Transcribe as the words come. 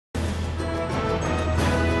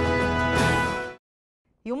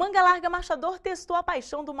E o Mangalarga Marchador testou a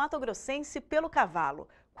paixão do mato-grossense pelo cavalo.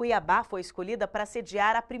 Cuiabá foi escolhida para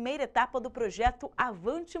sediar a primeira etapa do projeto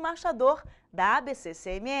Avante Marchador, da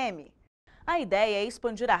ABCCMM. A ideia é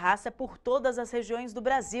expandir a raça por todas as regiões do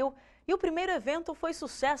Brasil e o primeiro evento foi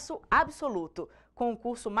sucesso absoluto. Com o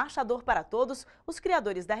curso Marchador para Todos, os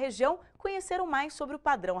criadores da região conheceram mais sobre o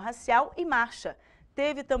padrão racial e marcha.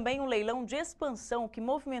 Teve também um leilão de expansão que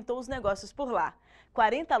movimentou os negócios por lá.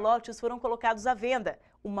 40 lotes foram colocados à venda,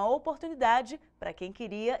 uma oportunidade para quem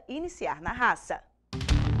queria iniciar na raça.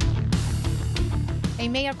 Em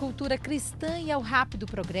meio à cultura cristã e ao rápido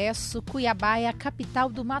progresso, Cuiabá é a capital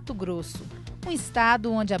do Mato Grosso. Um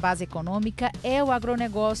estado onde a base econômica é o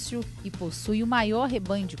agronegócio e possui o maior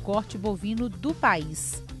rebanho de corte bovino do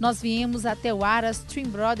país. Nós viemos até o Aras Twin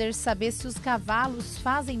Brothers saber se os cavalos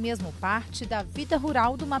fazem mesmo parte da vida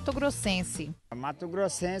rural do mato-grossense. O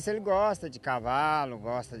mato-grossense ele gosta de cavalo,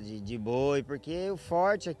 gosta de boi, porque o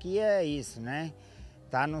forte aqui é isso, né?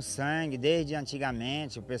 Tá no sangue, desde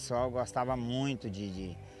antigamente o pessoal gostava muito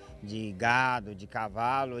de gado, de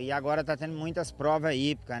cavalo, e agora está tendo muitas provas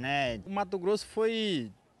hípicas, né? O Mato Grosso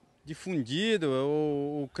foi difundido,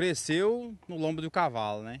 ou cresceu no lombo do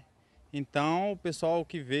cavalo, né? Então o pessoal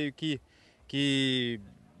que veio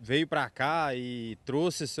para cá e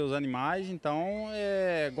trouxe seus animais, então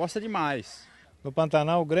gosta demais. No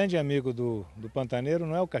Pantanal, o grande amigo do pantaneiro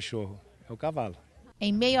não é o cachorro, é o cavalo.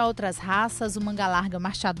 Em meio a outras raças, o Mangalarga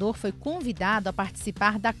Marchador foi convidado a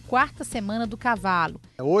participar da 4ª Semana do Cavalo.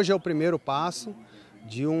 Hoje é o primeiro passo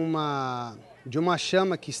de uma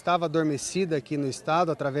chama que estava adormecida aqui no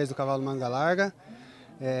estado através do cavalo Mangalarga.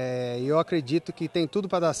 E eu acredito que tem tudo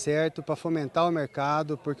para dar certo, para fomentar o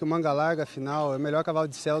mercado, porque o Mangalarga, afinal, é o melhor cavalo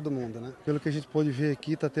de sela do mundo, né? Pelo que a gente pôde ver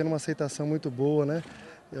aqui, está tendo uma aceitação muito boa, né?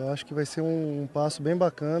 Eu acho que vai ser um passo bem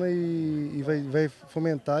bacana e vai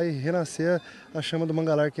fomentar e renascer a chama do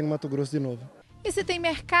Mangalarga aqui no Mato Grosso de novo. E se tem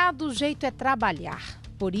mercado, o jeito é trabalhar.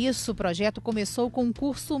 Por isso, o projeto começou com um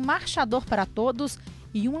curso Marchador para Todos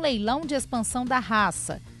e um leilão de expansão da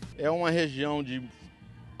raça. É uma região de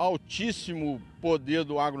altíssimo poder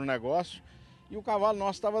do agronegócio e o cavalo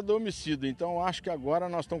nosso estava adormecido. Então, eu acho que agora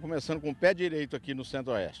nós estamos começando com o pé direito aqui no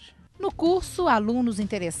Centro-Oeste. No curso, alunos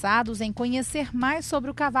interessados em conhecer mais sobre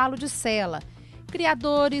o cavalo de sela,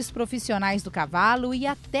 criadores, profissionais do cavalo e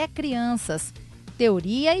até crianças,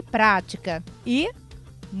 teoria e prática. E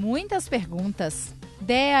muitas perguntas.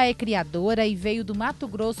 Dea é criadora e veio do Mato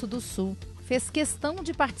Grosso do Sul. Fez questão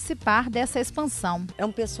de participar dessa expansão. É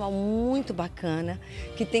um pessoal muito bacana,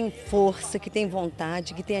 que tem força, que tem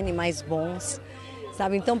vontade, que tem animais bons.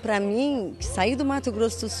 Sabe? Então, para mim, sair do Mato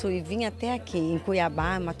Grosso do Sul e vir até aqui, em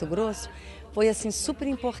Cuiabá, Mato Grosso, foi assim super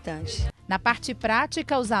importante. Na parte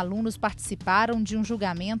prática, os alunos participaram de um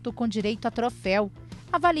julgamento com direito a troféu.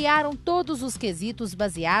 Avaliaram todos os quesitos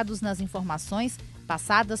baseados nas informações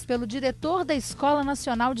passadas pelo diretor da Escola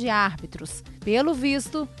Nacional de Árbitros. Pelo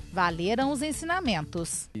visto, valeram os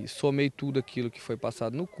ensinamentos. Somei tudo aquilo que foi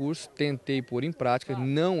passado no curso, tentei pôr em prática,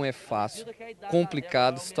 não é fácil,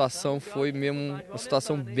 complicado, a situação foi mesmo uma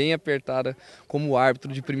situação bem apertada, como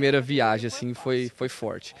árbitro de primeira viagem, assim, foi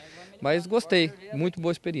forte. Mas gostei, muito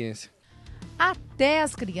boa experiência. Até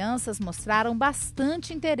as crianças mostraram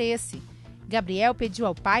bastante interesse. Gabriel pediu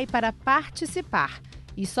ao pai para participar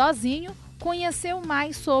e sozinho conheceu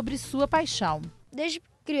mais sobre sua paixão. Desde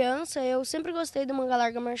criança eu sempre gostei do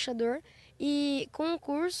Mangalarga Marchador e com o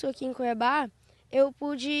curso aqui em Cuiabá eu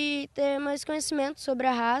pude ter mais conhecimento sobre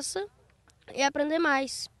a raça e aprender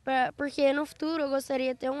mais, porque no futuro eu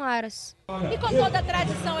gostaria de ter um Aras. E com toda a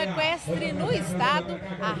tradição equestre no estado,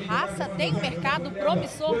 a raça tem um mercado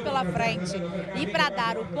promissor pela frente. E para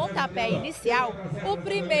dar o pontapé inicial, o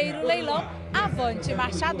primeiro leilão Avante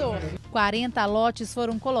Marchador. 40 lotes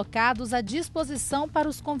foram colocados à disposição para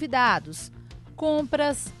os convidados.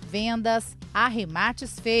 Compras, vendas,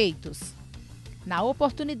 arremates feitos. Na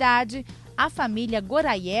oportunidade, a família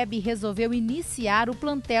Goraiebe resolveu iniciar o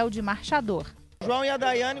plantel de marchador. O João e a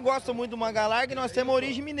Daiane gostam muito do Mangalarga e nós temos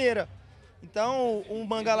origem mineira. Então, o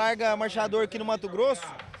Mangalarga Marchador aqui no Mato Grosso,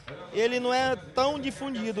 ele não é tão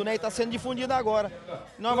difundido, né? Está sendo difundido agora.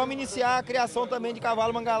 Nós vamos iniciar a criação também de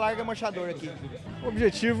cavalo Mangalarga Marchador aqui. O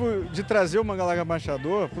objetivo de trazer o Mangalarga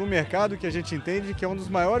Marchador para um mercado que a gente entende que é um dos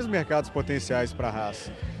maiores mercados potenciais para a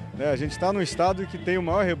raça. A gente está num estado que tem o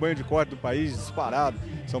maior rebanho de corte do país, disparado.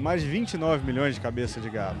 São mais de 29 milhões de cabeças de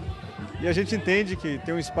gado. E a gente entende que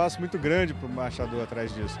tem um espaço muito grande para o marchador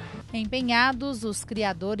atrás disso. Empenhados, os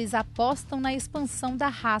criadores apostam na expansão da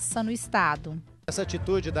raça no estado. Essa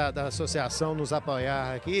atitude da associação nos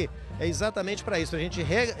apoiar aqui é exatamente para isso, para a gente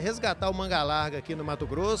resgatar o Mangalarga aqui no Mato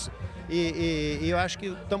Grosso e eu acho que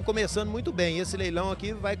estamos começando muito bem. Esse leilão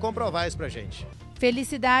aqui vai comprovar isso para a gente.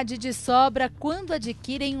 Felicidade de sobra quando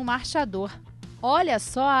adquirem um marchador. Olha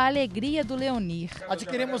só a alegria do Leonir.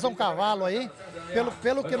 Adquirimos um cavalo aí,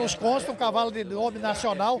 pelo que nos consta, um cavalo de nome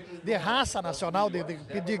nacional, de raça nacional, de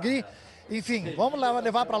pedigree. Enfim, vamos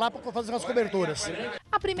levar para lá para fazer as coberturas.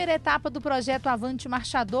 A primeira etapa do projeto Avante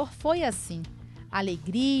Marchador foi assim: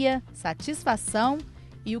 alegria, satisfação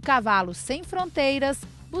e o cavalo sem fronteiras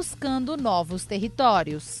buscando novos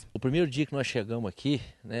territórios. O primeiro dia que nós chegamos aqui,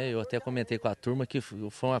 né, eu até comentei com a turma que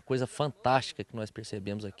foi uma coisa fantástica que nós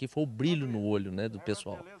percebemos aqui, foi o brilho no olho, né, do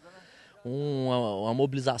pessoal. Uma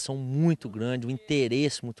mobilização muito grande, um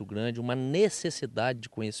interesse muito grande, uma necessidade de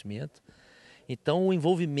conhecimento. Então o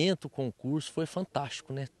envolvimento com o curso foi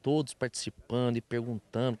fantástico, né? Todos participando e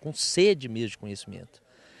perguntando, com sede mesmo de conhecimento.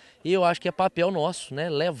 E eu acho que é papel nosso, né?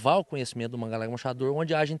 Levar o conhecimento do Mangalarga Marchador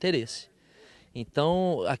onde haja interesse.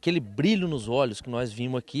 Então aquele brilho nos olhos que nós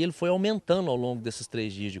vimos aqui, ele foi aumentando ao longo desses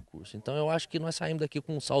 3 dias de curso. Então eu acho que nós saímos daqui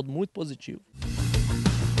com um saldo muito positivo.